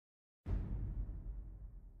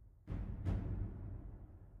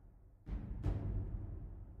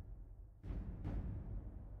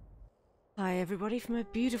Hi everybody from a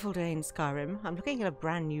beautiful day in Skyrim. I'm looking at a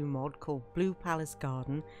brand new mod called Blue Palace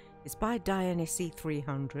Garden. It's by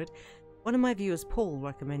Dionysi300. One of my viewers, Paul,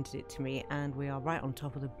 recommended it to me, and we are right on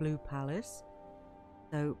top of the Blue Palace.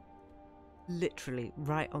 So, literally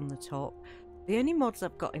right on the top. The only mods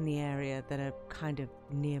I've got in the area that are kind of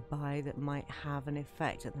nearby that might have an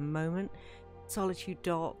effect at the moment, Solitude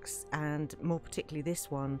Docks, and more particularly this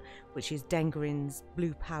one, which is Dengarin's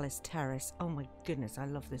Blue Palace Terrace. Oh my goodness, I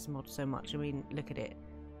love this mod so much. I mean, look at it.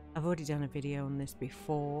 I've already done a video on this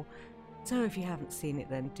before, so if you haven't seen it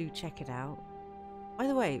then do check it out. By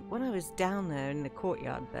the way, when I was down there in the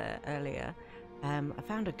courtyard there earlier, I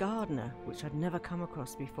found a gardener, which I'd never come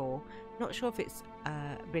across before. Not sure if it's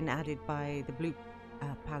been added by the Blue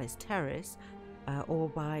Palace Terrace or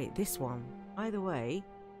by this one. Either way,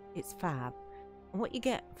 it's fab. And what you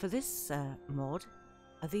get for this mod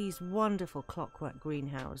are these wonderful clockwork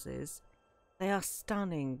greenhouses. They are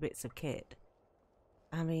stunning bits of kit.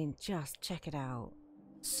 I mean, just check it out.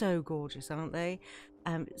 So gorgeous, aren't they?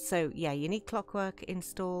 So yeah, you need clockwork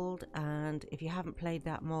installed, and if you haven't played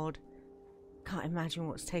that mod, can't imagine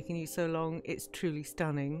what's taken you so long. It's truly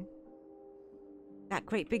stunning. That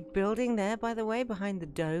great big building there, by the way, behind the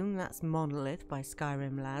dome, that's Monolith by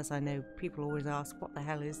Skyrim Laz. I know people always ask, what the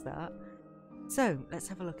hell is that? So, let's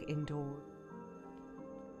have a look at indoors.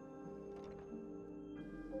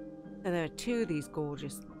 So there are two of these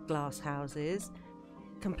gorgeous glass houses,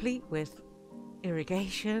 complete with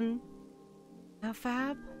irrigation. How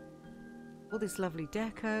fab! All this lovely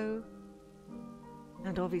deco.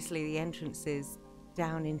 And obviously the entrances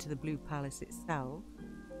down into the Blue Palace itself.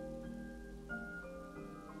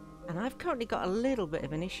 And I've currently got a little bit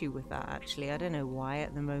of an issue with that, actually. I don't know why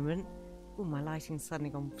at the moment. Oh, my lighting's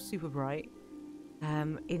suddenly gone super bright.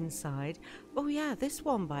 Inside. Oh yeah, this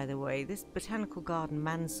one, by the way, this botanical garden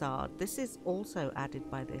mansard, this is also added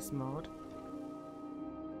by this mod.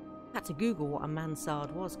 I had to Google what a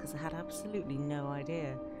mansard was because I had absolutely no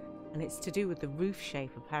idea. And it's to do with the roof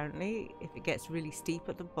shape, apparently. If it gets really steep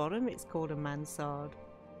at the bottom, it's called a mansard.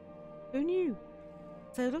 Who knew?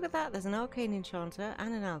 So look at that, there's an arcane enchanter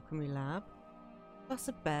and an alchemy lab, plus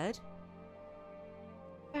a bed.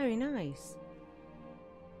 Very nice.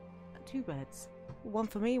 Two beds. One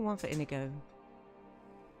for me, one for Inigo.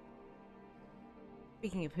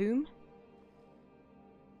 Speaking of whom.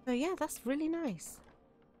 So yeah, that's really nice.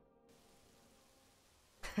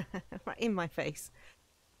 Right in my face.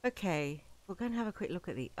 Okay, we're going to have a quick look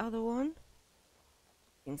at the other one.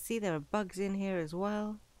 You can see there are bugs in here as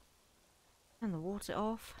well. Turn the water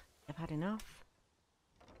off. I've had enough.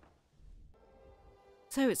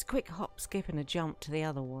 So it's a quick hop, skip and a jump to the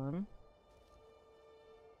other one.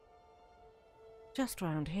 Just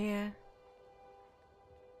round here.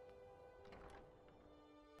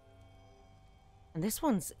 And this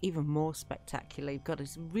one's even more spectacular. You've got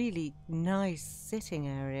this really nice sitting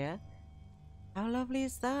area. How lovely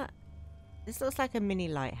is that? This looks like a mini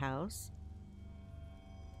lighthouse.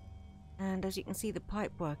 And as you can see, the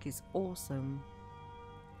pipework is awesome.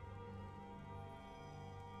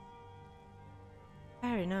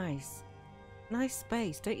 Very nice. Nice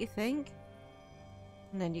space, don't you think?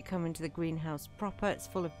 And then you come into the greenhouse proper. It's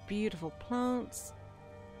full of beautiful plants.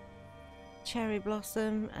 Cherry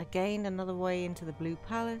blossom. Again, another way into the Blue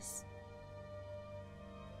Palace.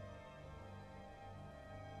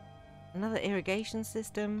 Another irrigation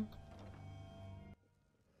system.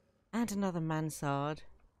 And another mansard.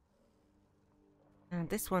 And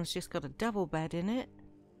this one's just got a double bed in it.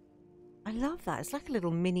 I love that. It's like a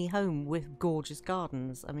little mini home with gorgeous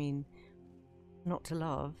gardens. I mean, not to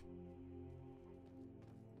love.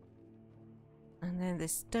 And then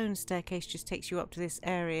this stone staircase just takes you up to this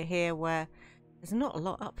area here where there's not a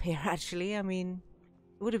lot up here, actually. I mean,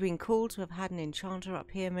 it would have been cool to have had an enchanter up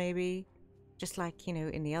here, maybe. Just like, you know,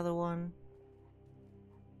 in the other one.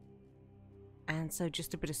 And so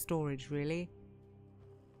just a bit of storage, really.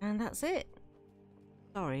 And that's it.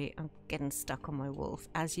 Sorry, I'm getting stuck on my wolf,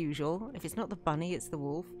 as usual. If it's not the bunny, it's the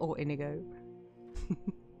wolf, or Inigo. I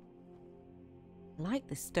like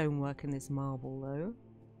the stonework and this marble, though.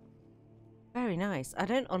 Very nice. I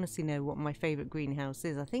don't honestly know what my favourite greenhouse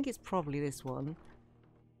is. I think it's probably this one.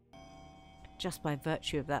 Just by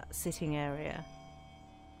virtue of that sitting area.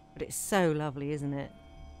 But it's so lovely, isn't it?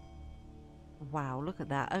 Wow, look at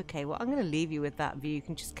that. Okay, well, I'm going to leave you with that view. You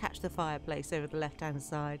can just catch the fireplace over the left-hand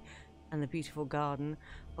side and the beautiful garden.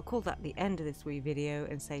 I'll call that the end of this wee video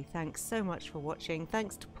and say thanks so much for watching.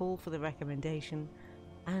 Thanks to Paul for the recommendation.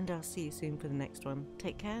 And I'll see you soon for the next one.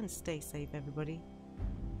 Take care and stay safe, everybody.